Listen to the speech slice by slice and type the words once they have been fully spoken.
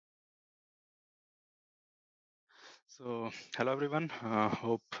Hello everyone.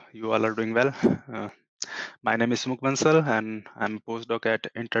 Hope you all are doing well. My name is Mukh Bansal and I'm a postdoc at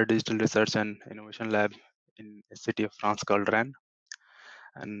Interdigital Research and Innovation Lab in a city of France called Rennes.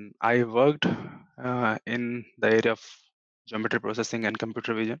 And I worked in the area of geometry processing and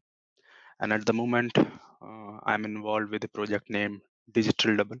computer vision. And at the moment, I'm involved with a project named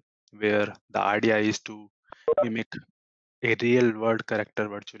Digital Double, where the idea is to mimic a real world character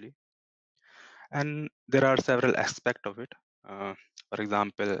virtually. And there are several aspects of it. Uh, for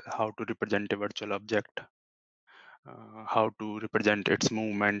example, how to represent a virtual object, how to represent its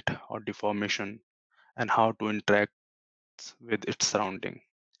movement or deformation, and how to interact with its surrounding.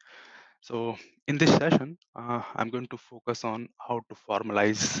 So in this session, I'm going to focus on how to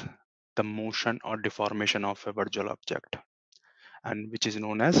formalize the motion or deformation of a virtual object, and which is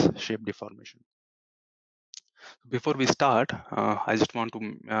known as shape deformation. Before we start, I just want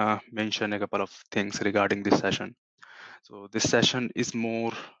to mention a couple of things regarding this session. So this session is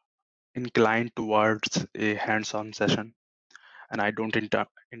more inclined towards a hands-on session, and I don't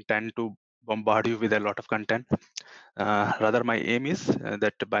intend to bombard you with a lot of content. Rather, my aim is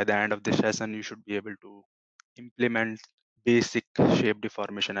that by the end of this session, you should be able to implement basic shape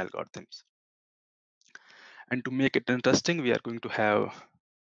deformation algorithms. And to make it interesting, we are going to have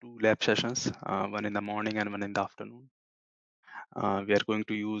two lab sessions, one in the morning and one in the afternoon. We are going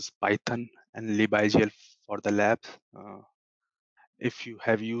to use Python and libigel for the labs. If you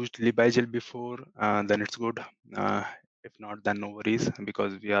have used libigel before, then it's good. If not, then no worries,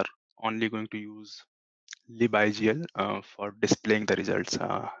 because we are only going to use libigel for displaying the results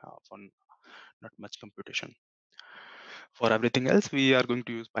for not much computation. For everything else, we are going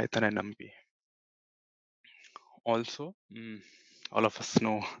to use Python and NumPy. Also, all of us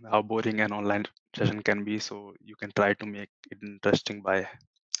know how boring an online session can be, so you can try to make it interesting by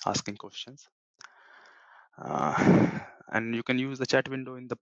asking questions. And you can use the chat window in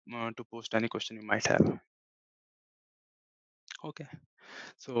the to post any question you might have. Okay,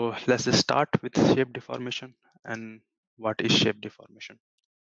 so let's just start with shape deformation. And what is shape deformation?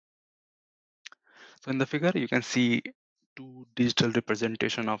 So in the figure, you can see two digital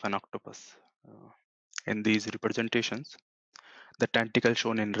representation of an octopus. In these representations, the tentacle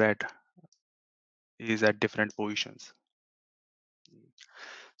shown in red is at different positions.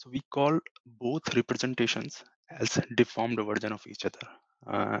 So we call both representations as deformed version of each other.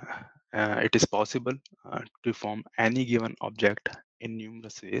 Uh, it is possible to form any given object in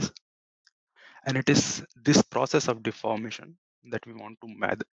numerous ways, and it is this process of deformation that we want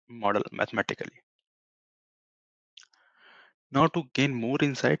to model mathematically. Now, to gain more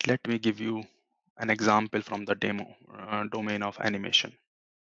insight, let me give you an example from the demo domain of animation.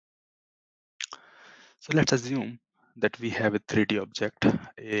 So let's assume that we have a 3D object,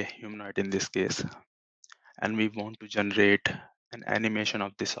 a humanoid in this case, and we want to generate an animation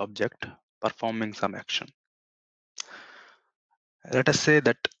of this object performing some action. Let us say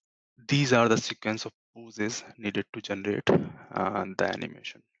that these are the sequence of poses needed to generate the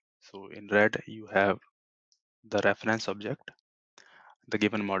animation. So in red, you have the reference object, the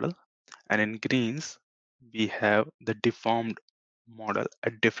given model, and in greens, we have the deformed model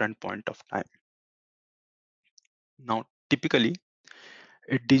at different point of time. Now, typically,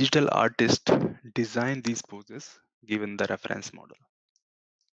 a digital artist design these poses given the reference model.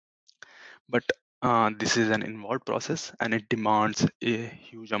 But this is an involved process and it demands a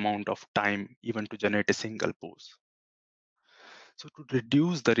huge amount of time even to generate a single pose. So to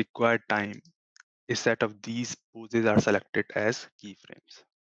reduce the required time, a set of these poses are selected as keyframes.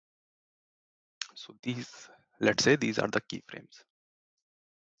 So let's say these are the keyframes.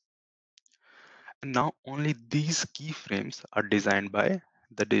 And now only these keyframes are designed by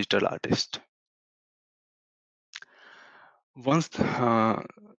the digital artist. Once the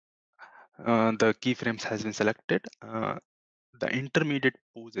keyframes has been selected, the intermediate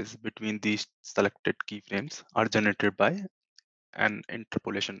poses between these selected keyframes are generated by an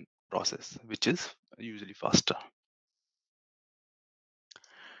interpolation process, which is usually faster.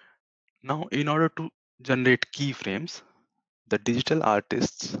 Now, in order to generate keyframes, the digital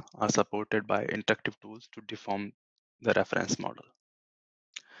artists are supported by interactive tools to deform the reference model.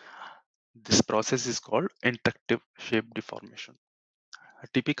 This process is called interactive shape deformation.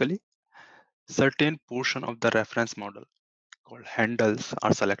 Typically, certain portion of the reference model called handles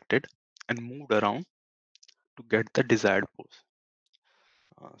are selected and moved around to get the desired pose.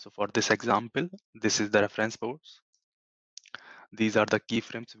 So for this example, this is the reference pose. These are the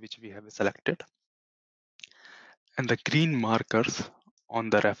keyframes which we have selected. And the green markers on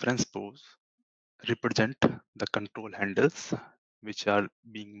the reference pose represent the control handles which are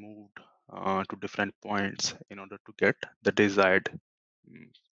being moved to different points in order to get the desired mm,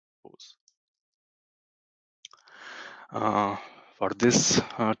 pose. Uh, for this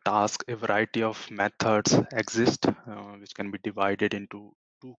task, a variety of methods exist, which can be divided into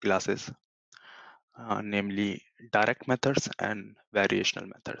two classes, namely direct methods and variational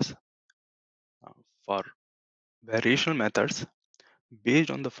methods. For variational methods, based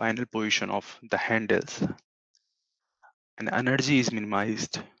on the final position of the handles, an energy is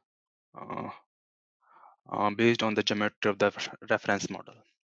minimized uh, based on the geometry of the reference model,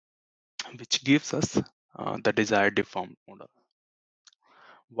 which gives us the desired deformed model.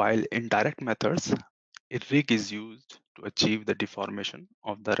 While in direct methods, a rig is used to achieve the deformation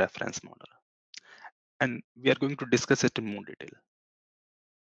of the reference model. And we are going to discuss it in more detail.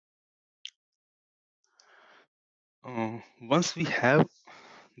 Once we have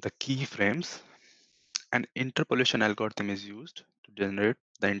the keyframes, an interpolation algorithm is used to generate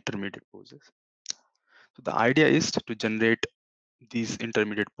the intermediate poses. So the idea is to generate these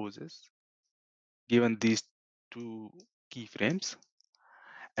intermediate poses given these two keyframes,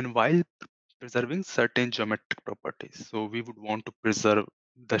 and while preserving certain geometric properties. So we would want to preserve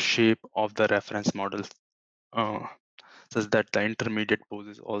the shape of the reference model uh, such that the intermediate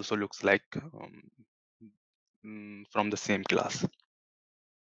poses also looks like from the same class.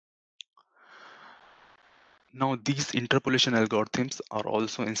 Now, these interpolation algorithms are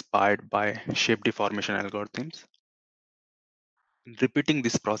also inspired by shape deformation algorithms. Repeating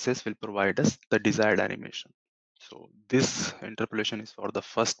this process will provide us the desired animation. So this interpolation is for the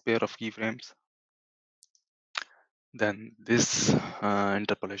first pair of keyframes. Then this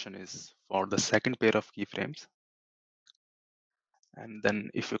interpolation is for the second pair of keyframes. And then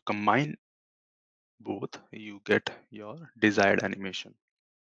if you combine both, you get your desired animation,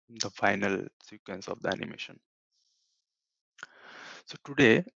 the final sequence of the animation. So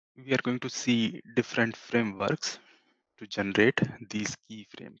today we are going to see different frameworks to generate these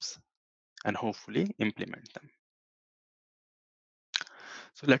keyframes and hopefully implement them.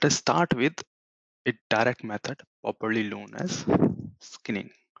 So let us start with a direct method popularly known as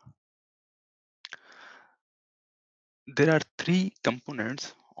skinning. There are three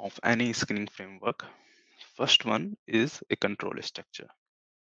components of any skinning framework. First one is a control structure.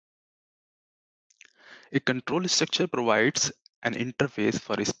 A control structure provides an interface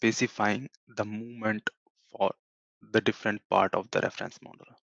for specifying the movement for the different part of the reference model.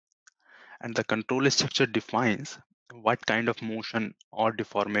 And the control structure defines what kind of motion or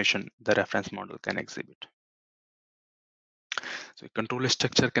deformation the reference model can exhibit. So a control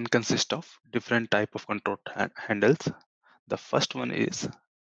structure can consist of different type of control handles. The first one is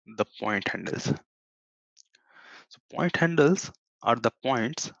the point handles. So point handles are the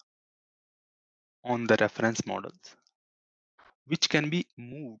points on the reference models which can be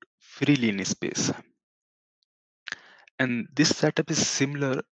moved freely in space. And this setup is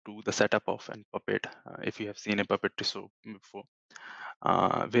similar to the setup of a puppet. If you have seen a puppetry show before,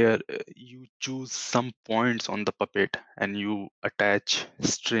 where you choose some points on the puppet and you attach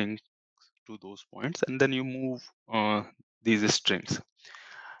string to those points, and then you move these strings,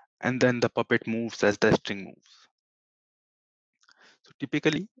 and then the puppet moves as the string moves. So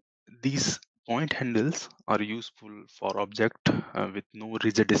typically, these point handles are useful for object with no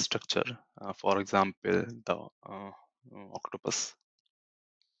rigid structure. For example, the octopus.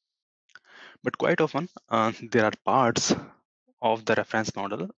 But quite often, there are parts of the reference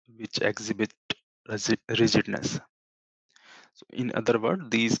model which exhibit rigidness. So in other words,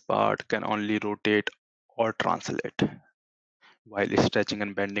 these parts can only rotate or translate, while stretching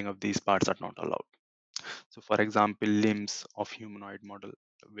and bending of these parts are not allowed. So for example, limbs of humanoid model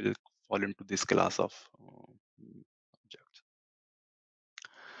will fall into this class of objects.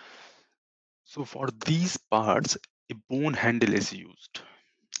 So for these parts, a bone handle is used.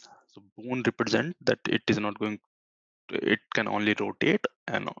 So bone represent that it is not going to, it can only rotate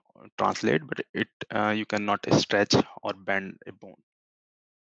and translate, but it you cannot stretch or bend a bone.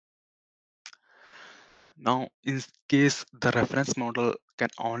 Now, in case the reference model can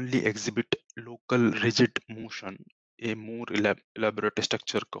only exhibit local rigid motion, a more elaborate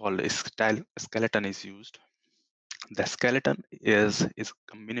structure called a skeleton is used. The skeleton is a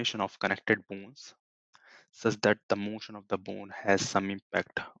combination of connected bones such that the motion of the bone has some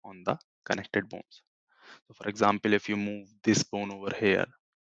impact on the connected bones. So for example, if you move this bone over here,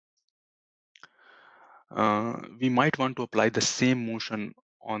 we might want to apply the same motion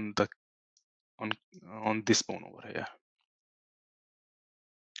on the on on this bone over here.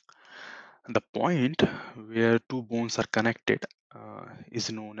 The point where two bones are connected is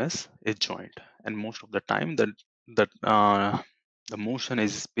known as a joint, and most of the time that the motion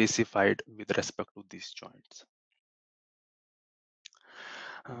is specified with respect to these joints.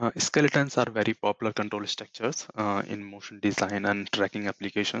 Skeletons are very popular control structures in motion design and tracking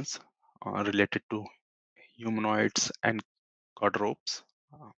applications related to humanoids and quad ropes.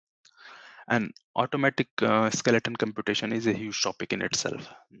 And automatic skeleton computation is a huge topic in itself.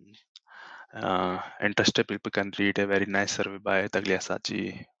 Interested people can read a very nice survey by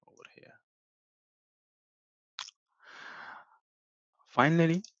Tagliasachi over here.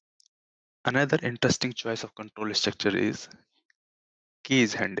 Finally, another interesting choice of control structure is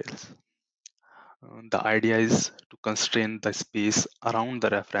cage handles. The idea is to constrain the space around the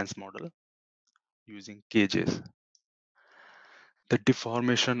reference model using cages. The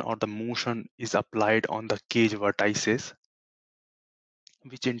deformation or the motion is applied on the cage vertices,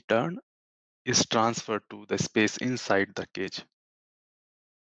 which in turn is transferred to the space inside the cage.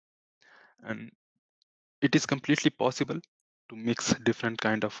 And it is completely possible to mix different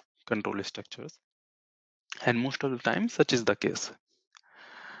kind of control structures, and most of the time such is the case.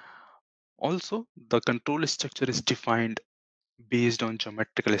 Also, the control structure is defined based on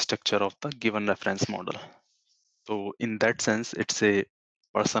geometrical structure of the given reference model. So in that sense, it's a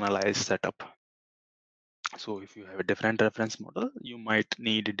personalized setup. So if you have a different reference model, you might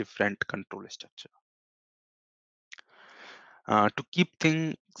need a different control structure. To keep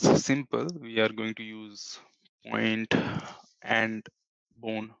things simple, we are going to use point and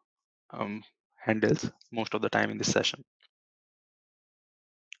bone handles most of the time in this session.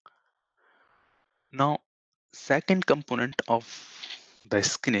 Now, second component of the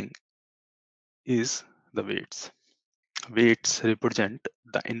skinning is the weights. Weights represent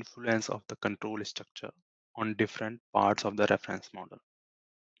the influence of the control structure on different parts of the reference model.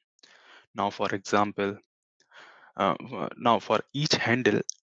 Now, for example, now for each handle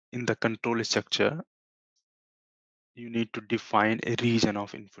in the control structure, you need to define a region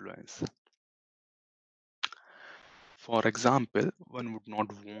of influence. For example, one would not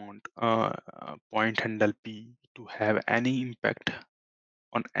want a point handle P to have any impact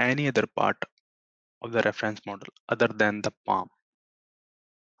on any other part of the reference model other than the palm.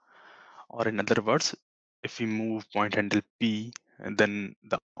 Or in other words, if we move point handle P, then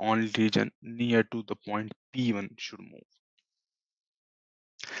the only region near to the point P1 should move.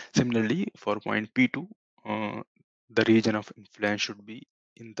 Similarly, for point P2, the region of influence should be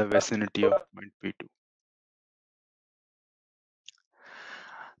in the vicinity of point P2.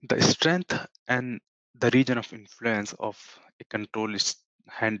 The strength and the region of influence of a control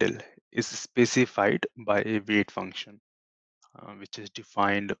handle is specified by a weight function, which is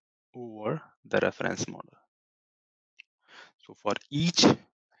defined over the reference model. So for each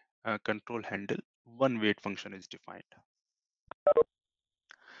control handle, one weight function is defined.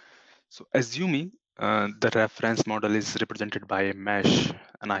 So assuming the reference model is represented by a mesh,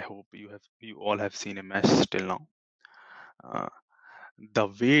 and I hope you all have seen a mesh till now. The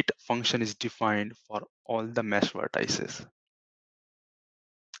weight function is defined for all the mesh vertices.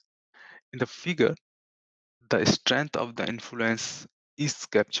 In the figure, the strength of the influence is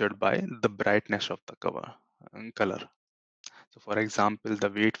captured by the brightness of the color. So for example, the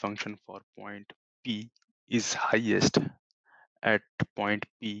weight function for point P is highest at point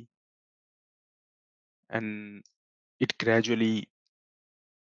P, and it gradually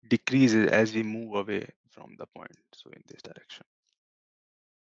decreases as we move away from the point, so in this direction.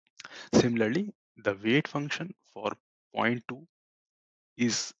 Similarly, the weight function for point 2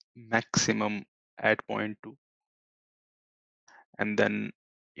 is maximum at point 2, and then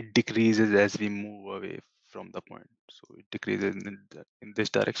it decreases as we move away from the point. So it decreases in this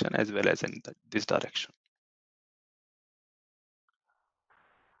direction as well as in this direction.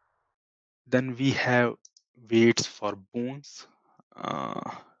 Then we have weights for bones.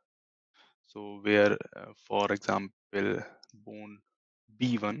 So where, for example, bone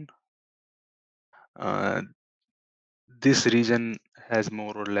B1, this region has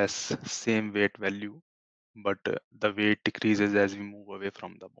more or less same weight value, but the weight decreases as we move away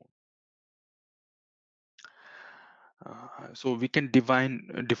from the bone. So we can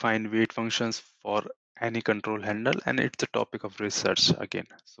define weight functions for any control handle, and it's a topic of research again.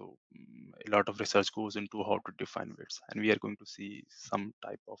 So a lot of research goes into how to define weights, and we are going to see some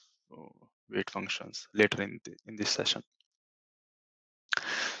type of weight functions later in this session.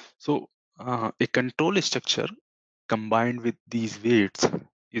 So a control structure combined with these weights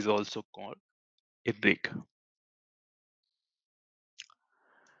is also called a rig.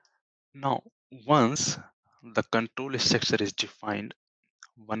 Now, once the control structure is defined,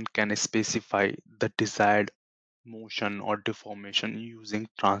 one can specify the desired motion or deformation using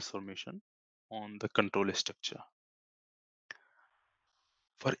transformation on the control structure.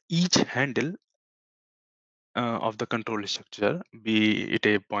 For each handle of the control structure, be it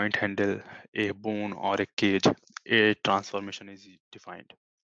a point handle, a bone, or a cage, a transformation is defined.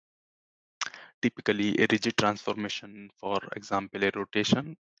 Typically, a rigid transformation, for example, a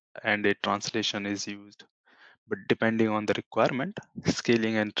rotation, and a translation is used. But depending on the requirement,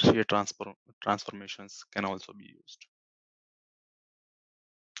 scaling and shear transformations can also be used.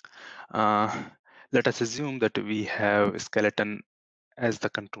 Uh, Let us assume that we have a skeleton as the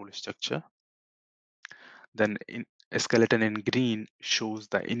control structure. Then a skeleton in green shows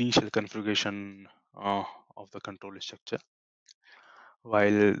the initial configuration of the control structure,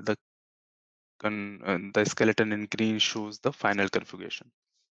 while the skeleton in green shows the final configuration.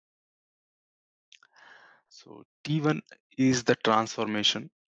 So T1 is the transformation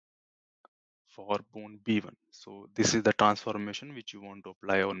for bone B1. So this is the transformation which you want to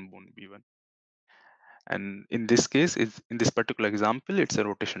apply on bone B1. And in this case, in this particular example, it's a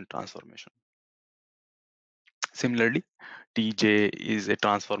rotation transformation. Similarly, Tj is a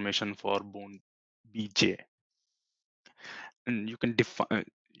transformation for bone Bj. And you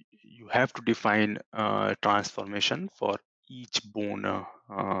have to define transformation for each bone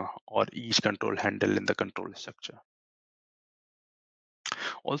or each control handle in the control structure.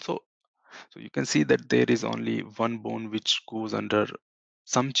 Also, so you can see that there is only one bone which goes under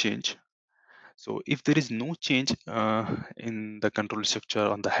some change. So if there is no change in the control structure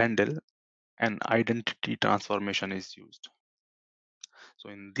on the handle, an identity transformation is used. So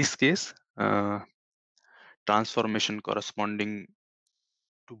in this case, transformation corresponding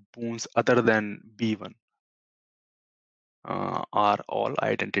to bones other than B1 are all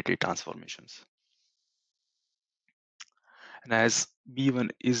identity transformations. And as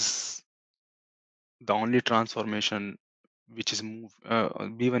B1 is the only transformation which is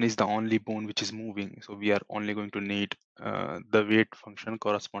B1 is the only bone which is moving, so we are only going to need the weight function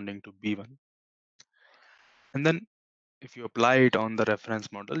corresponding to B1. And then if you apply it on the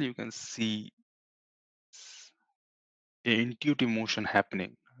reference model, you can see a intuitive motion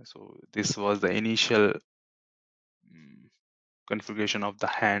happening. So this was the initial configuration of the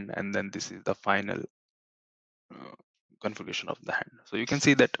hand, and then this is the final uh, configuration of the hand. So you can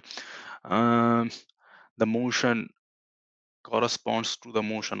see that the motion corresponds to the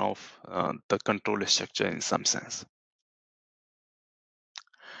motion of the control structure in some sense.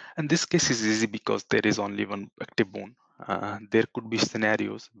 And this case is easy because there is only one active bone. There could be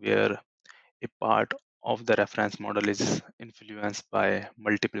scenarios where a part of the reference model is influenced by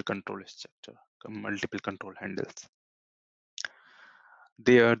multiple control structure, multiple control handles.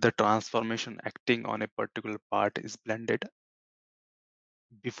 There, the transformation acting on a particular part is blended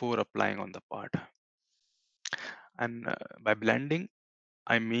before applying on the part. And by blending,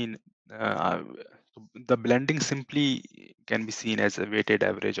 I mean the blending simply can be seen as a weighted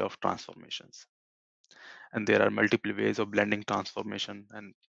average of transformations. And there are multiple ways of blending transformation.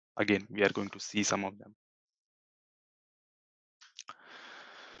 And again, we are going to see some of them.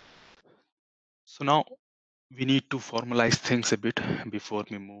 So now we need to formalize things a bit before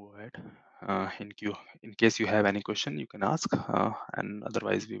we move ahead. In case you have any question, you can ask, and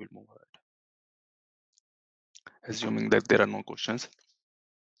otherwise we will move ahead. Assuming that there are no questions,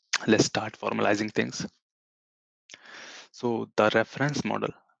 let's start formalizing things. So the reference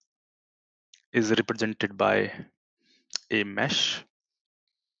model is represented by a mesh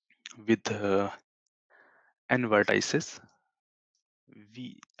with n vertices.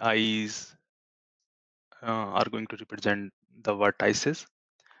 VI's are going to represent the vertices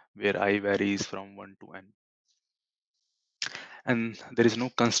where I varies from 1 to n. And there is no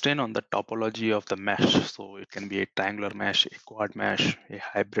constraint on the topology of the mesh. So it can be a triangular mesh, a quad mesh, a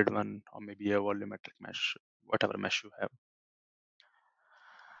hybrid one, or maybe a volumetric mesh, whatever mesh you have.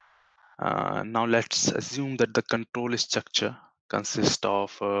 Now let's assume that the control structure consists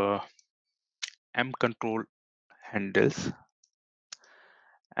of M control handles,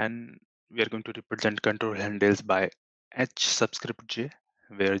 and we are going to represent control handles by H subscript J,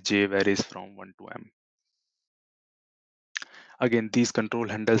 where J varies from 1 to M. Again, these control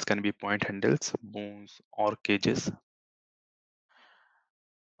handles can be point handles, bones, or cages.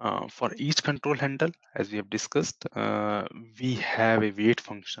 For each control handle, as we have discussed, we have a weight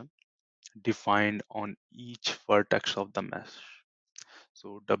function defined on each vertex of the mesh.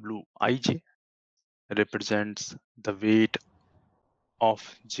 So Wij represents the weight of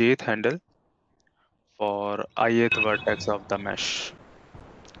jth handle for ith vertex of the mesh.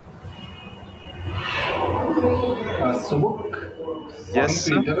 Subuk, Yes,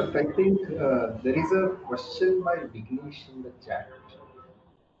 sorry to sir. interrupt. I think there is a question by Vignesh in the chat.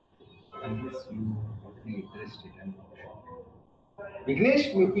 Unless you already addressed it, I'm not sure.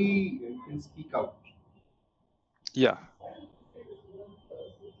 Vignesh, maybe you can speak out. Yeah.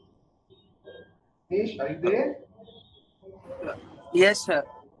 Vignesh, are you Uh, there? Yes, sir.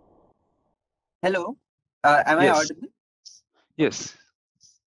 Hello. Am I Yes. audible? Yes.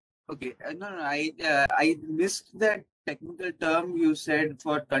 Okay. No. I missed that technical term you said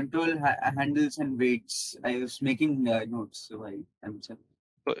for control handles and weights. I was making notes, so I'm sorry.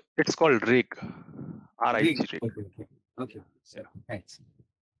 So it's called rig. Rig. rig. Okay. Yeah. So thanks.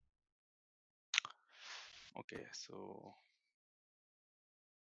 Okay. So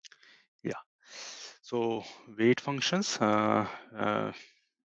yeah. So weight functions.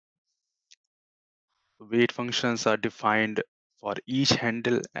 Weight functions are defined for each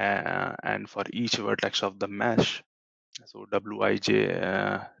handle and for each vertex of the mesh. So Wij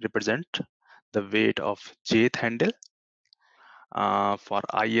represent the weight of jth handle for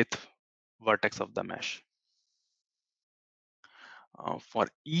ith vertex of the mesh. For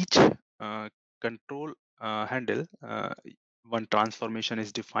each control handle, one transformation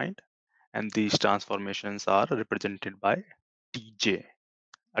is defined, and these transformations are represented by Tj.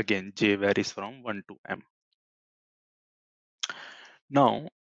 Again, J varies from 1 to M. Now,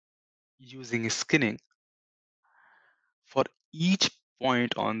 using skinning, for each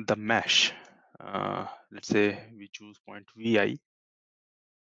point on the mesh, let's say we choose point Vi,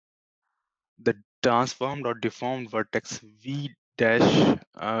 the transformed or deformed vertex Vi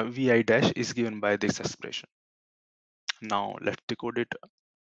dash is given by this expression. Now let's decode it.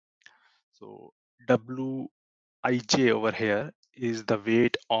 So Wij over here is the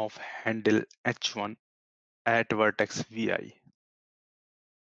weight of handle H1 at vertex Vi.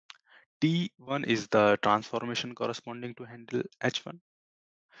 T1 is the transformation corresponding to handle H1.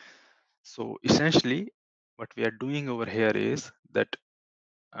 So essentially, what we are doing over here is that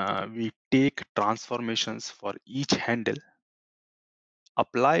we take transformations for each handle,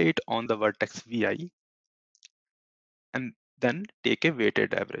 apply it on the vertex Vi, and then take a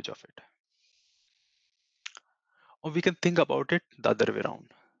weighted average of it. Or we can think about it the other way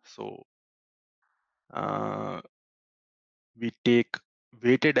around. So we take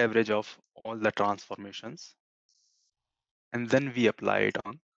weighted average of all the transformations, and then we apply it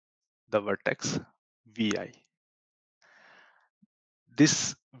on the vertex Vi.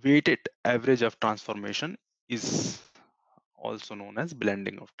 This weighted average of transformation is also known as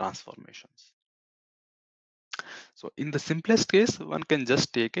blending of transformations. So in the simplest case, one can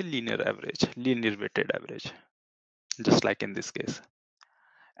just take a linear average, linear weighted average, just like in this case.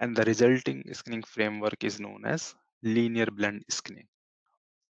 And the resulting skinning framework is known as linear blend skinning.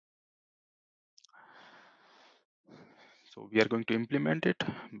 So we are going to implement it,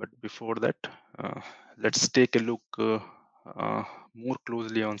 but before that, let's take a look uh, more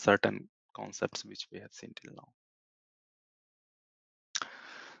closely on certain concepts which we have seen till now.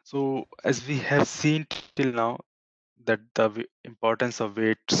 So as we have seen till now, that the importance of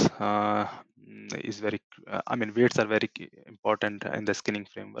weights is very, weights are very important in the skinning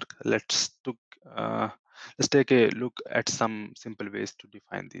framework. Let's take a look at some simple ways to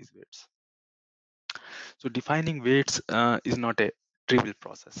define these weights. So defining weights is not a trivial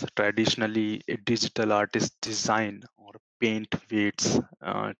process. Traditionally, a digital artist design or paint weights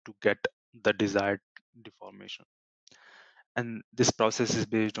to get the desired deformation. And this process is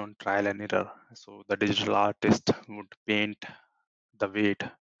based on trial and error. So the digital artist would paint the weight,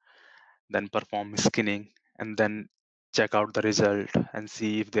 then perform skinning, and then check out the result and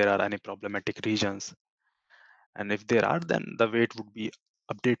see if there are any problematic regions. And if there are, then the weight would be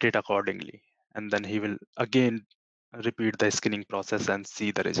updated accordingly. And then he will again repeat the skinning process and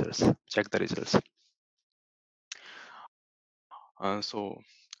see the results, check the results. So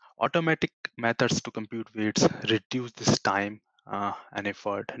automatic methods to compute weights reduce this time and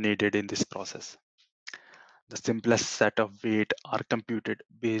effort needed in this process. The simplest set of weight are computed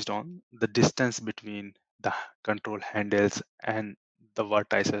based on the distance between the control handles and the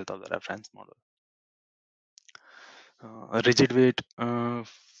vertices of the reference model. Rigid weight,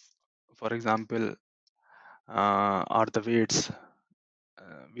 for example, are the weights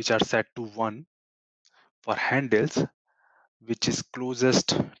which are set to 1 for handles which is closest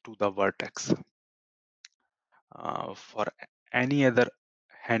to the vertex. For any other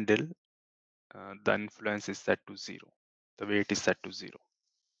handle, the influence is set to 0. The weight is set to 0.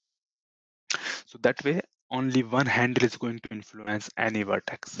 So that way, only one handle is going to influence any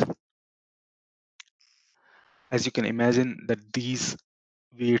vertex. As you can imagine that these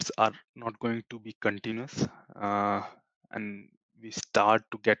weights are not going to be continuous, and we start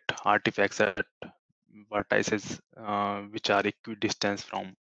to get artifacts at vertices which are equidistant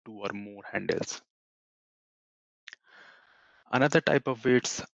from 2 or more handles. Another type of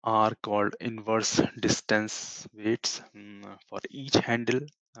weights are called inverse distance weights. For each handle,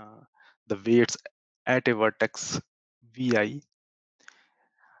 the weights at a vertex vi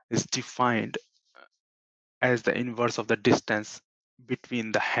is defined as the inverse of the distance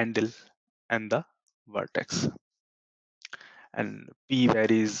between the handle and the vertex. And p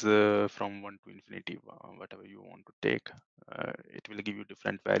varies from 1 to infinity, whatever you want to take. It will give you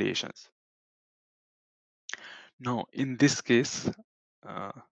different variations. Now, in this case,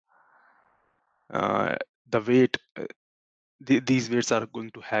 uh, the weight, these weights are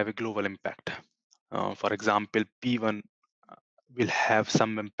going to have a global impact. For example, P1 will have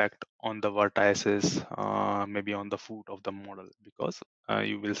some impact on the vertices, maybe on the foot of the model, because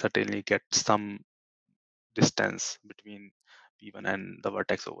you will certainly get some distance between P1 and the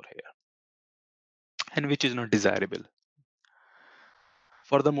vertex over here, and which is not desirable.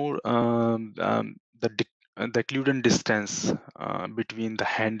 Furthermore, the Euclidean distance between the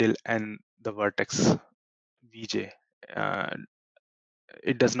handle and the vertex Vj,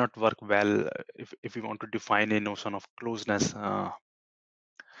 it does not work well if we want to define a notion of closeness.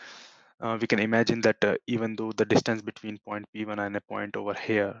 We can imagine that even though the distance between point P1 and a point over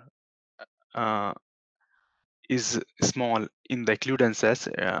here uh, is small in the Euclidean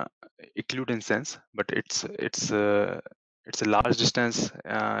sense, but it's a large distance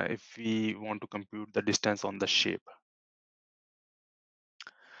if we want to compute the distance on the shape.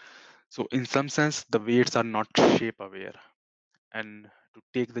 So in some sense, the weights are not shape aware, and to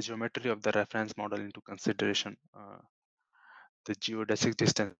take the geometry of the reference model into consideration, the geodesic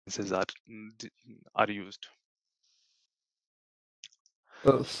distances are used.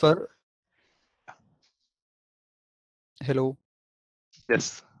 Sir, hello.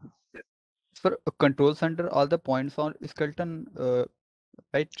 Yes. Sir, control center, all the points on skeleton,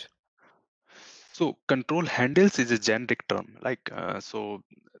 right? So control handles is a generic term. Like so,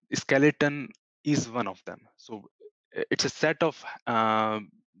 skeleton is one of them. So it's a set of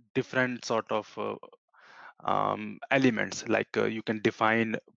different sort of elements. Like you can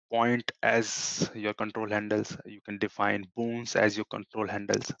define point as your control handles. You can define bones as your control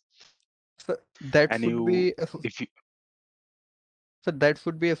handles. So that And should you, be if you, so that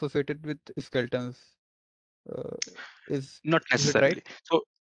should be associated with skeletons. Uh, not is it right? necessarily. So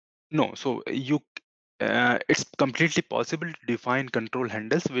no, so it's completely possible to define control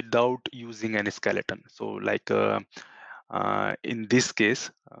handles without using any skeleton. So like in this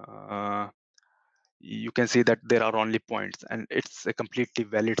case, you can see that there are only points, and it's a completely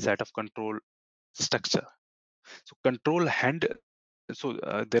valid set of control structure. So control hand, so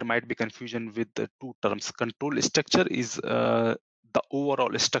there might be confusion with the two terms. Control structure is the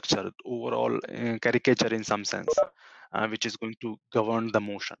overall structure, overall caricature in some sense, which is going to govern the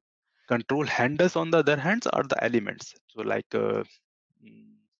motion. Control handles, on the other hand, are the elements. So like, let me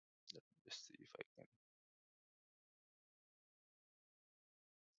just see if I can.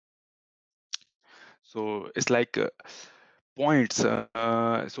 So it's like points.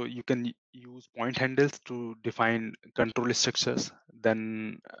 So you can use point handles to define control structures.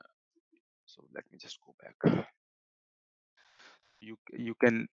 Then, so let me just go back. You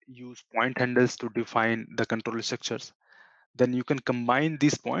can use point handles to define the control structures. Then you can combine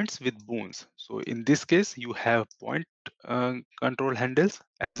these points with bones. So in this case, you have point control handles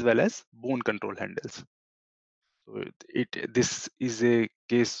as well as bone control handles. So this is a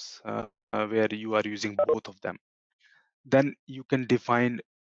case where you are using both of them. Then you can define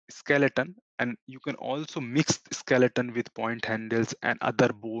skeleton, and you can also mix skeleton with point handles and other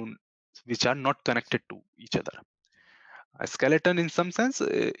bones which are not connected to each other. A skeleton, in some sense,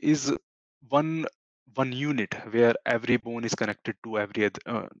 is one unit where every bone is connected to every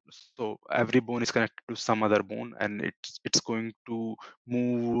other. So every bone is connected to some other bone, and it's going to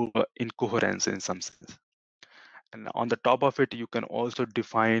move in coherence in some sense. And on the top of it, you can also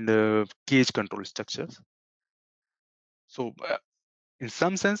define cage control structures. So in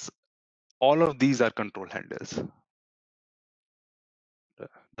some sense, all of these are control handles.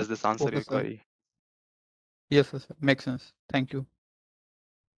 Does this answer Okay, your sir. query? Yes, sir. Makes sense. Thank you.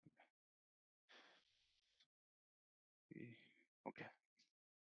 Okay.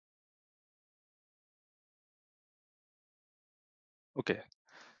 Okay.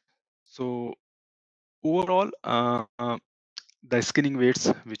 So overall, the skinning weights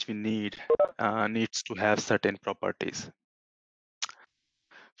which we need needs to have certain properties.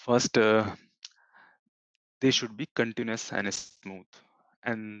 First, they should be continuous and smooth,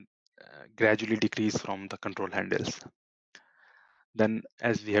 and gradually decrease from the control handles. Then,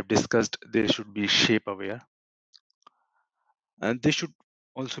 as we have discussed, they should be shape aware, and they should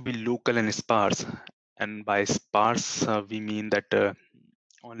also be local and sparse, And by sparse, we mean that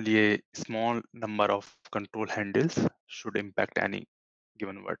only a small number of control handles should impact any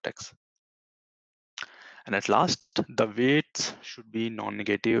given vertex. And at last, the weights should be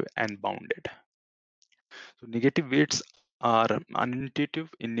non-negative and bounded. So negative weights are unintuitive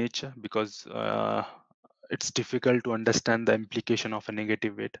in nature because it's difficult to understand the implication of a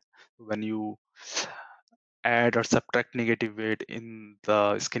negative weight. When you add or subtract negative weight in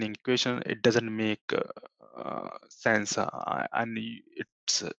the skinning equation, it doesn't make sense, and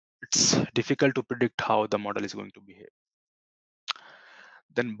it's difficult to predict how the model is going to behave.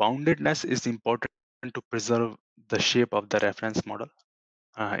 Then boundedness is important to preserve the shape of the reference model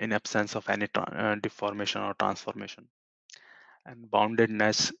in absence of any deformation or transformation. And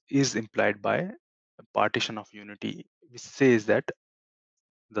boundedness is implied by a partition of unity, which says that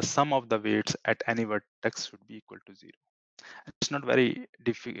the sum of the weights at any vertex should be equal to 0. It's not very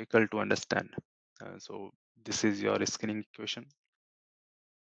difficult to understand. So this is your skinning equation.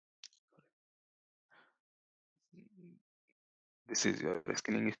 This is your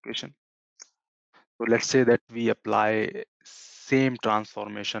skinning equation. So let's say that we apply same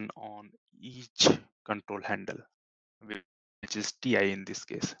transformation on each control handle, which is Ti in this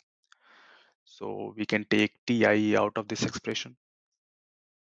case. So we can take Ti out of this expression.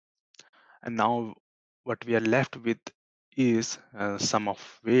 And now what we are left with is sum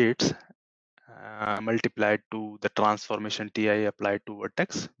of weights multiplied to the transformation Ti applied to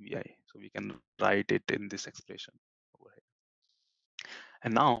vertex Vi. So we can write it in this expression over here.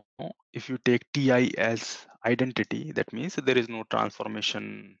 And now if you take Ti as identity, that means there is no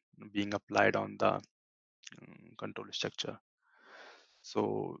transformation being applied on the control structure.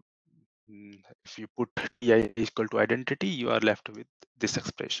 So if you put Ti equal to identity, you are left with this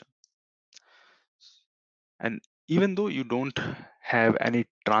expression. And even though you don't have any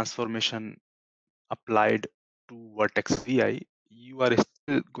transformation applied to vertex Vi, you are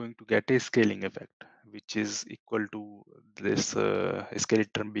still going to get a scaling effect, which is equal to this scaling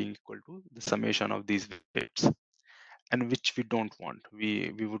term being equal to the summation of these weights, and which we don't want.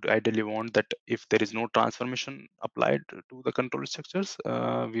 We would ideally want that if there is no transformation applied to the control structures,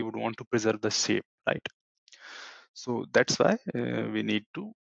 we would want to preserve the shape, right? So that's why we need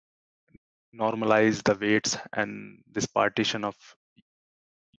to normalize the weights, and this partition of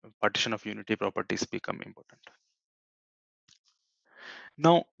unity properties become important.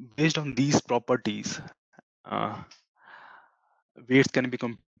 Now, based on these properties, uh, weights can be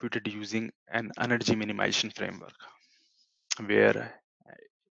computed using an energy minimization framework, where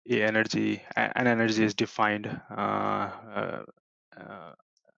an energy is defined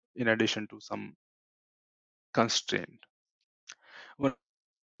in addition to some constraint. One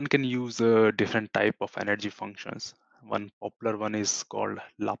can use a different type of energy functions. One popular one is called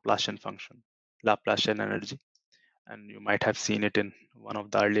Laplacian function, Laplacian energy, and you might have seen it in one of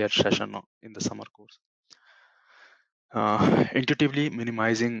the earlier session in the summer course. Intuitively,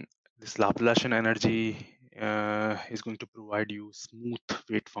 minimizing this Laplacian energy is going to provide you smooth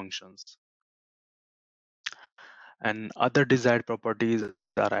weight functions, and other desired properties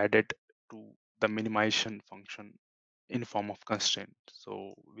are added to the minimization function in form of constraint.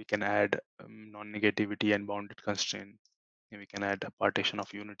 So we can add non-negativity and bounded constraint. We can add a partition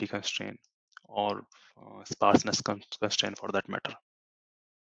of unity constraint, or sparseness constraint for that matter.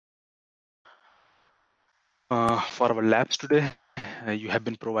 For our labs today, you have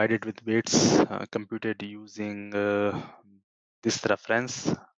been provided with weights computed using this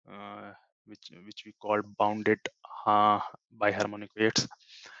reference, which we call bounded biharmonic weights,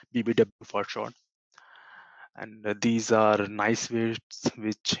 BBW for short. And these are nice weights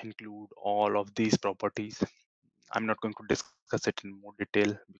which include all of these properties. I'm not going to discuss it in more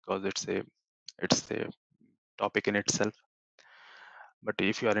detail because it's a topic in itself. But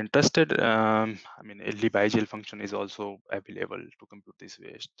if you are interested, I mean, Ely-By-Gel function is also available to compute this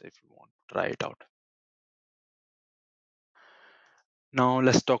weight if you want to try it out. Now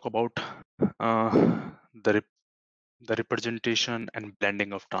let's talk about the representation and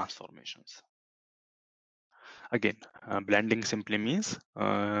blending of transformations. Again, blending simply means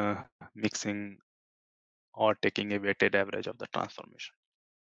mixing or taking a weighted average of the transformation.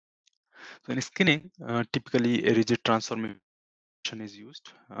 So in skinning, typically a rigid transformation is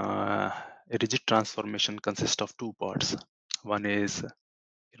used. A rigid transformation consists of two parts. One is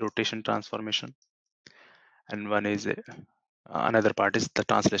rotation transformation, and one is another part is the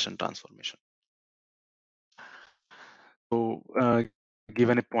translation transformation. So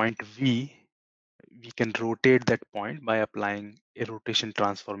given a point V, we can rotate that point by applying a rotation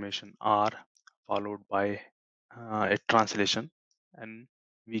transformation R followed by a translation, and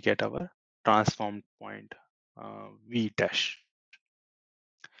we get our transformed point V dash.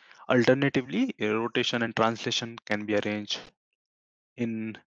 Alternatively, a rotation and translation can be arranged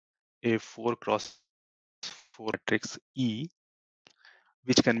in a 4x4 matrix E,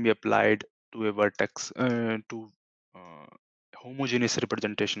 which can be applied to a vertex to homogeneous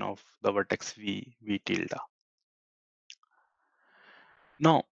representation of the vertex V tilde.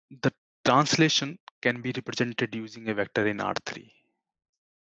 Now, the translation can be represented using a vector in R3.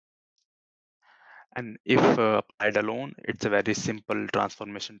 And if applied alone, it's a very simple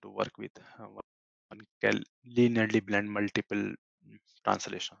transformation to work with. One can linearly blend multiple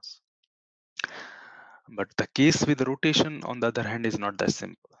translations. But the case with rotation, on the other hand, is not that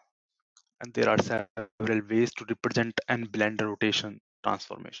simple. And there are several ways to represent and blend rotation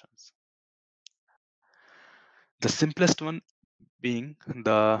transformations. The simplest one being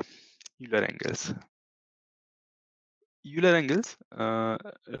the Euler angles. Euler angles,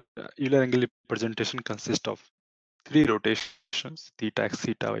 Euler angle representation consists of 3 rotations, theta x,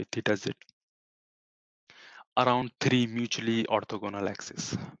 theta y, theta z, around 3 mutually orthogonal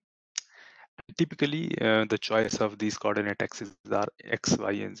axes. Typically, the choice of these coordinate axes are x,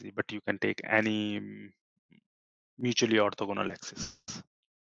 y, and z, but you can take any mutually orthogonal axis.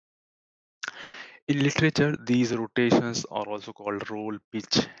 In literature, these rotations are also called roll,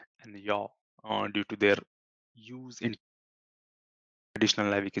 pitch, and yaw due to their use in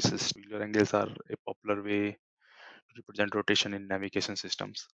traditional navigation systems. Euler angles are a popular way to represent rotation in navigation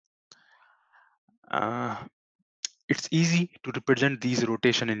systems. It's easy to represent these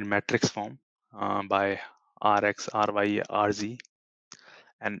rotation in matrix form by Rx, Ry, Rz,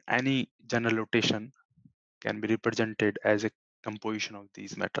 and any general rotation can be represented as a composition of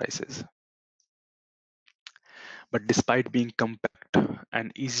these matrices. But despite being compact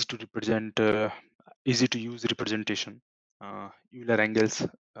and easy to represent, easy to use representation, Euler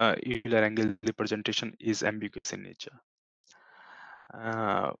angle representation is ambiguous in nature.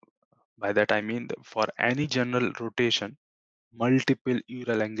 By that I mean that for any general rotation, multiple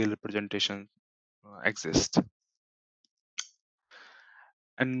Euler angle representation exist,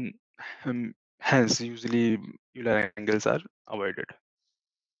 and hence usually Euler angles are avoided.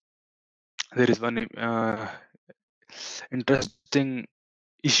 There is one interesting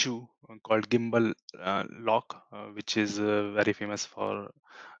issue called gimbal lock, which is very famous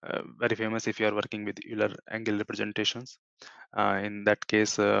if you are working with Euler angle representations. In that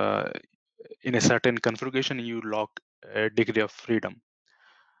case, in a certain configuration, you lock a degree of freedom.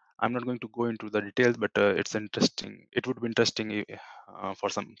 I'm not going to go into the details, but it's interesting. It would be interesting for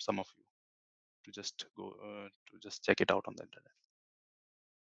some of you to just go to just check it out on the internet.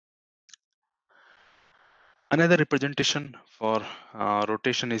 Another representation for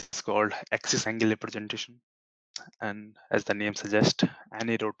rotation is called axis angle representation. And as the name suggests,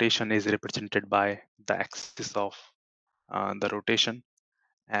 any rotation is represented by the axis of the rotation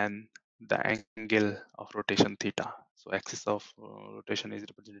and the angle of rotation theta. So axis of rotation is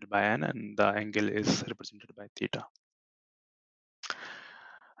represented by n and the angle is represented by theta.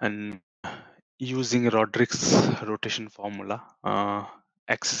 And using Roderick's rotation formula,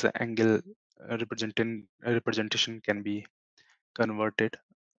 axis angle representation can be converted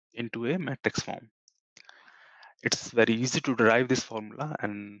into a matrix form. It's very easy to derive this formula,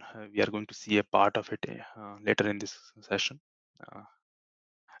 and we are going to see a part of it later in this session.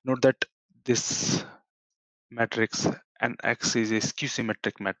 Note that this matrix Nx is a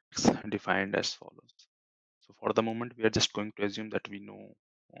skew-symmetric matrix defined as follows. So for the moment, we are just going to assume that we know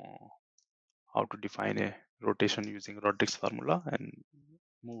how to define a rotation using Roderick's formula and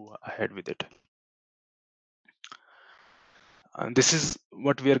move ahead with it. And this is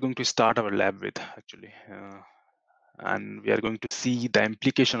what we are going to start our lab with, actually. And we are going to see the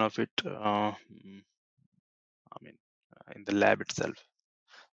implication of it in the lab itself.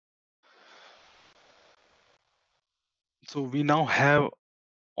 So we now have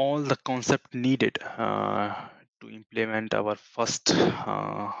all the concept needed to implement our first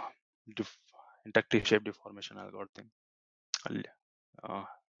inductive shape deformation algorithm,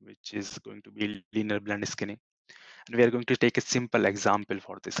 which is going to be linear blend skinning. And we are going to take a simple example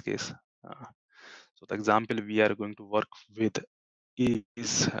for this case. So the example we are going to work with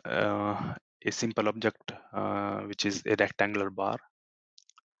is a simple object, which is a rectangular bar.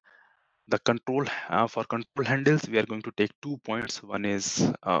 The control for control handles, we are going to take 2 points. One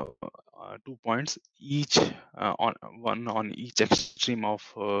is 2 points each one on each extreme of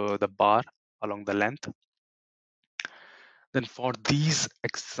the bar along the length. Then for these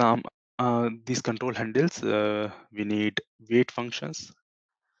control handles, we need weight functions.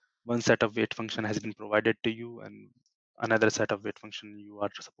 One set of weight function has been provided to you, and another set of weight function you are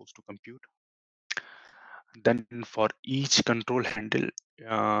supposed to compute. Then for each control handle,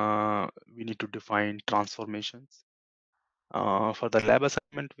 we need to define transformations. For the lab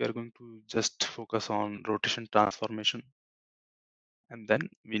assignment, we are going to just focus on rotation transformation, and then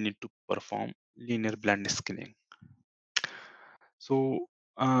we need to perform linear blend skinning. So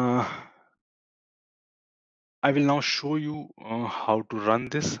I will now show you how to run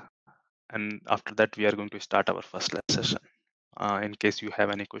this, and after that we are going to start our first lab session. In case you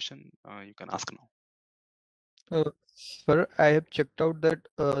have any question, you can ask now. Sir, I have checked out that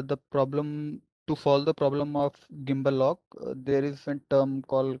the problem to solve the problem of gimbal lock, there is a term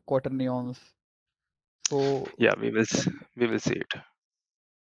called quaternions. So Yeah, we will see it.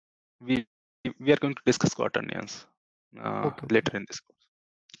 We are going to discuss quaternions okay. later in this course.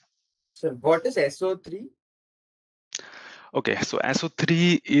 So what is SO3? Okay, so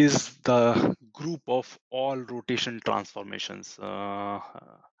SO3 is the group of all rotation transformations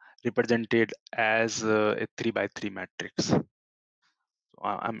represented as a 3x3 matrix. So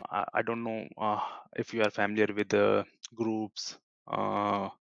I don't know if you are familiar with the groups.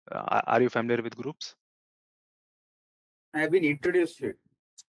 Are you familiar with groups? I have been introduced to it.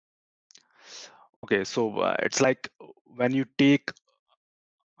 Okay, so it's like when you take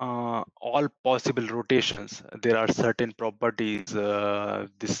all possible rotations, there are certain properties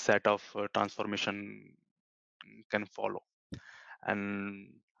this set of transformation can follow.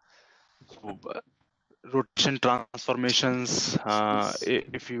 And so rotation transformations,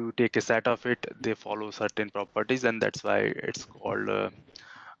 if you take a set of it, they follow certain properties, and that's why it's called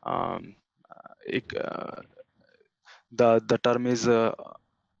um, the term is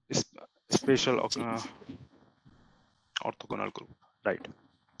spatial orthogonal group, right?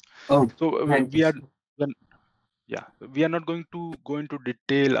 Oh, So thank we you. are yeah, we are not going to go into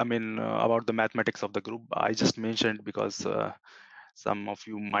detail, I mean, about the mathematics of the group. I just mentioned because some of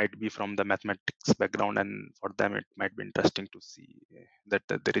you might be from the mathematics background, and for them it might be interesting to see that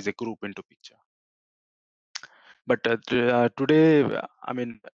there is a group into picture. But today, I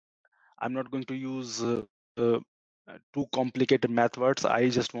mean, I'm not going to use too complicated math words. I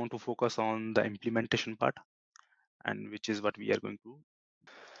just want to focus on the implementation part, and which is what we are going to.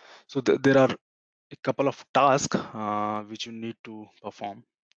 So there are a couple of tasks which you need to perform.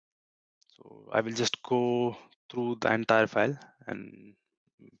 So I will just go through the entire file and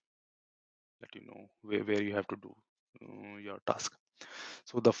let you know where you have to do your task.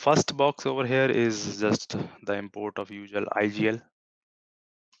 So the first box over here is just the import of usual IGL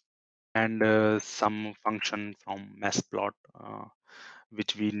and some function from matplotlib,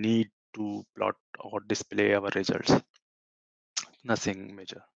 which we need to plot or display our results. Nothing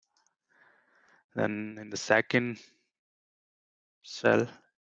major. Then in the second cell,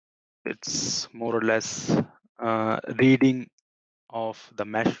 it's more or less reading of the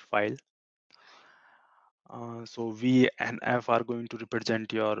mesh file. So V and F are going to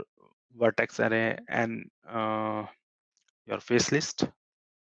represent your vertex array and your face list.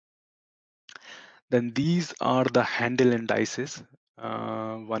 Then these are the handle indices,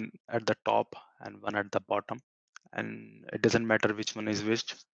 one at the top and one at the bottom. And it doesn't matter which one is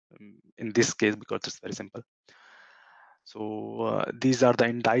which in this case because it's very simple. So these are the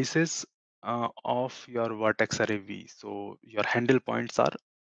indices of your vertex array V. So your handle points are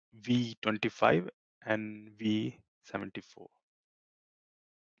V25 and V74.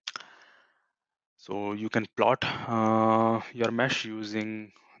 So you can plot your mesh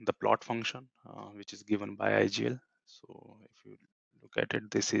using the plot function, which is given by IGL. So if you look at it,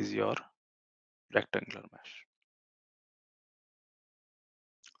 this is your rectangular mesh.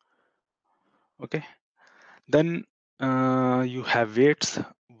 Okay. Then you have weights.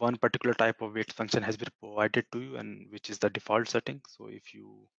 One particular type of weight function has been provided to you, and which is the default setting. So if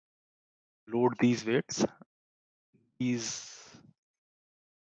you load these weights, this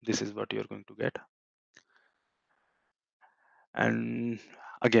is what you're going to get. And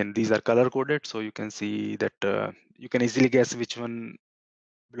again, these are color coded, so you can see that you can easily guess which one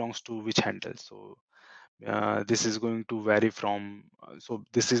belongs to which handle. So this is going to vary from, so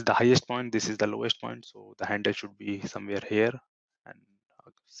this is the highest point, this is the lowest point, so the handle should be somewhere here, and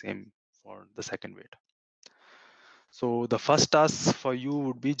same for the second weight. So the first task for you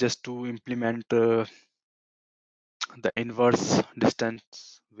would be just to implement the inverse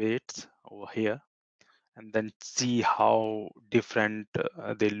distance weights over here, and then see how different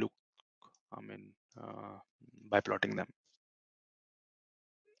they look, I mean, by plotting them.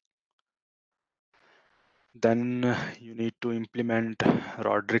 Then you need to implement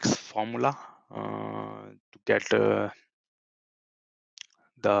Rodrich's formula to get the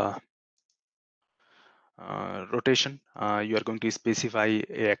rotation, you are going to specify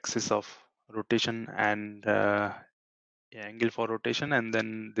a axis of rotation and angle for rotation, and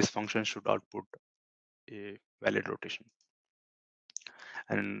then this function should output a valid rotation.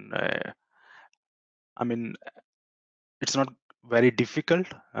 And I mean, it's not very difficult.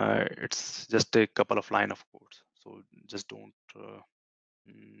 It's just a couple of line of codes. So just don't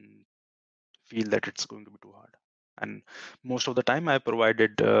feel that it's going to be too hard. And most of the time I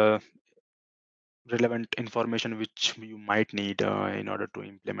provided relevant information which you might need in order to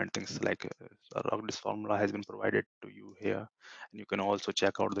implement things like this formula has been provided to you here, and you can also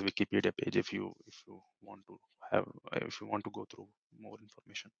check out the Wikipedia page if you want to have if you want to go through more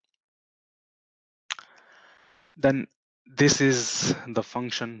information. Then this is the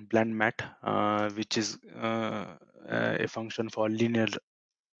function blendMat, which is a function for linear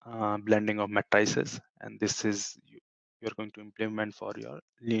blending of matrices, and this is you're going to implement for your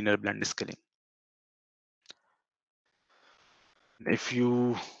linear blend scaling. If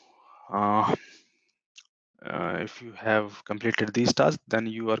you have completed these tasks, then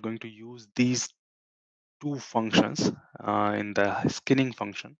you are going to use these two functions in the skinning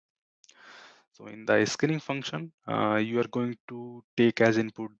function. So in the skinning function, you are going to take as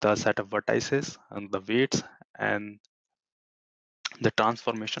input the set of vertices and the weights and the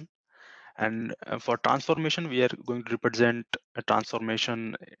transformation. And for transformation, we are going to represent a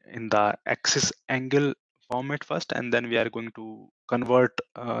transformation in the axis angle format first, and then we are going to convert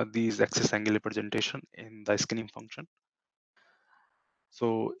these axis angle representation in the skinning function.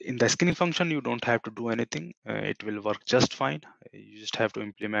 So in the skinning function, you don't have to do anything. It will work just fine. You just have to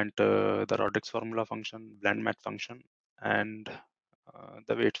implement the Rodrigues formula function, blendMat function, and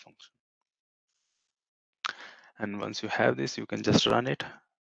the weight function. And once you have this, you can just run it.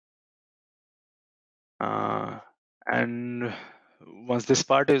 And once this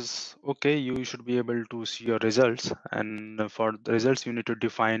part is okay, you should be able to see your results. And for the results, you need to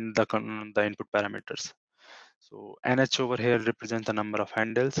define the input parameters. So NH over here represents the number of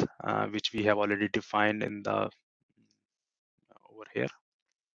handles, which we have already defined in the over here.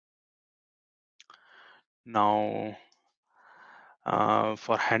 Now,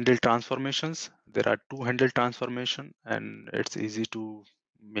 for handle transformations, there are two handle transformation, and it's easy to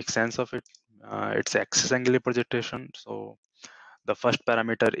make sense of it. It's axis angle representation. So the first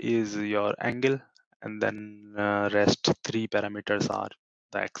parameter is your angle, and then rest three parameters are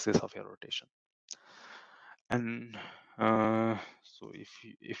the axis of your rotation. And so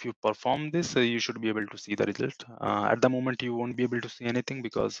if you perform this, you should be able to see the result. At the moment, you won't be able to see anything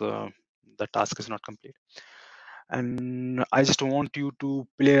because the task is not complete. And I just want you to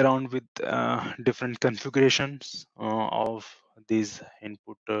play around with different configurations of these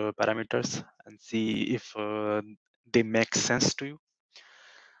input parameters and see if they make sense to you.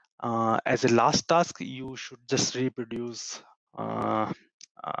 As a last task, you should just reproduce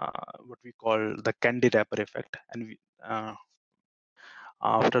what we call the candy wrapper effect. And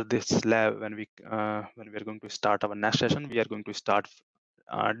after this lab, when we are going to start our next session, we are going to start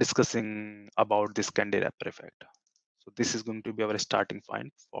discussing about this candy wrapper effect. So this is going to be our starting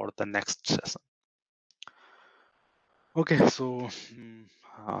point for the next session. Okay, so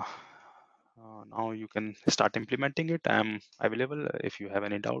now you can start implementing it. I am available. If you have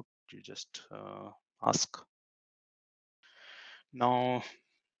any doubt, you just ask. Now,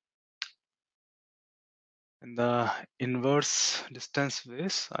 in the inverse distance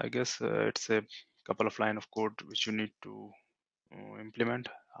ways, I guess it's a couple of line of code which you need to implement.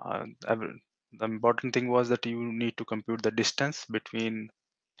 The important thing was that you need to compute the distance between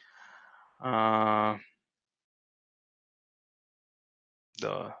the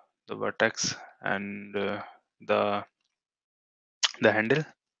vertex and the handle.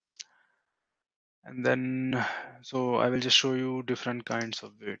 And then, so I will just show you different kinds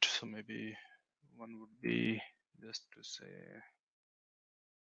of weights. So maybe one would be just to say,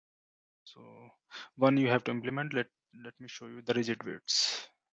 so one you have to implement. Let me show you the rigid weights.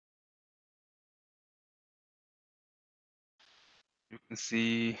 You can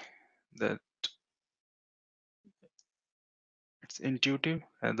see that it's intuitive.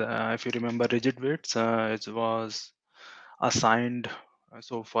 And if you remember rigid weights, it was assigned.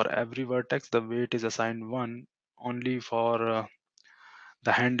 So for every vertex, the weight is assigned one only for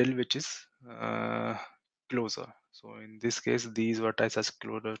the handle, which is closer. So in this case, these vertices are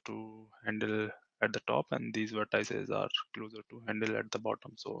closer to handle at the top, and these vertices are closer to handle at the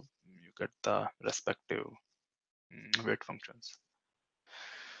bottom. So you get the respective weight functions.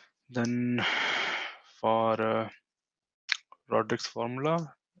 Then for Rodrigues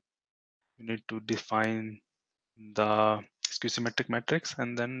formula, you need to define the skew symmetric matrix,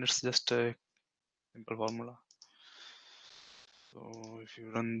 and then it's just a simple formula. So if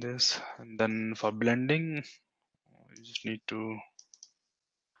you run this, and then for blending, you just need to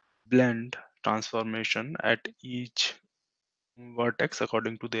blend transformation at each vertex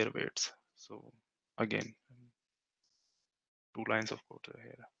according to their weights. So again, 2 lines of code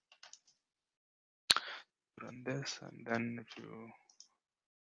here. Run this, and then if you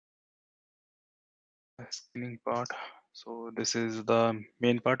skinning part, so this is the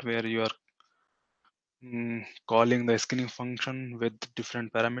main part where you are calling the skinning function with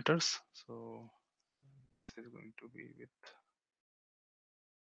different parameters. So this is going to be with,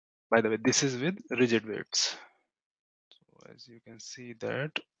 by the way, this is with rigid weights. So as you can see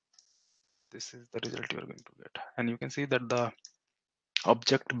that this is the result you are going to get, and you can see that the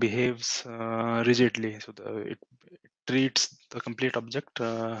object behaves rigidly. So it treats the complete object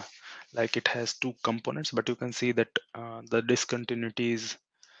like it has 2 components, but you can see that the discontinuities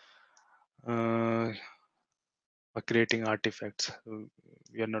are creating artifacts. So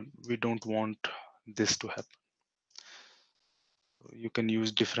we don't want this to happen. So you can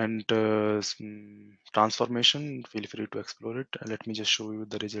use different transformation. Feel free to explore it. Let me just show you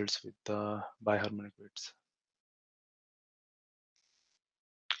the results with the biharmonic weights.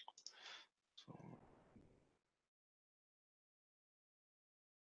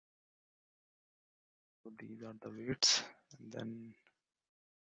 So these are the weights, and then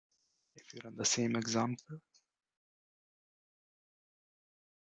if you run the same example,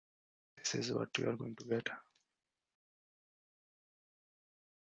 this is what you are going to get.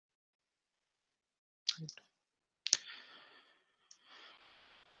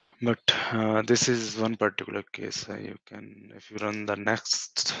 But this is one particular case. You can, if you run the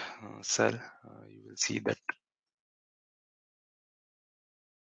next cell, you will see that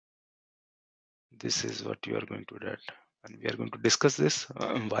this is what you are going to get, and we are going to discuss this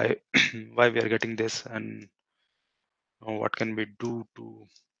why why we are getting this, and what can we do to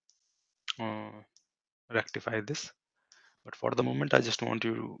rectify this. But for the moment, I just want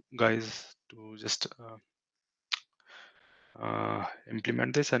you guys to just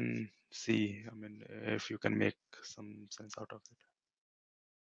implement this and see, I mean, if you can make some sense out of it.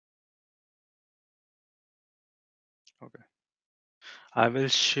 Okay, I will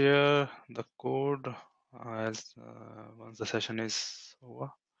share the code as once the session is over.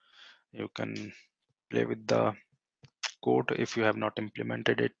 You can play with the code if you have not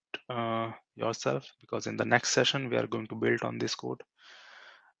implemented it yourself, because in the next session we are going to build on this code,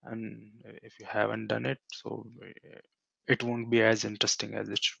 and if you haven't done it, so it won't be as interesting as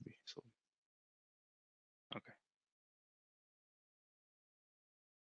it should be. So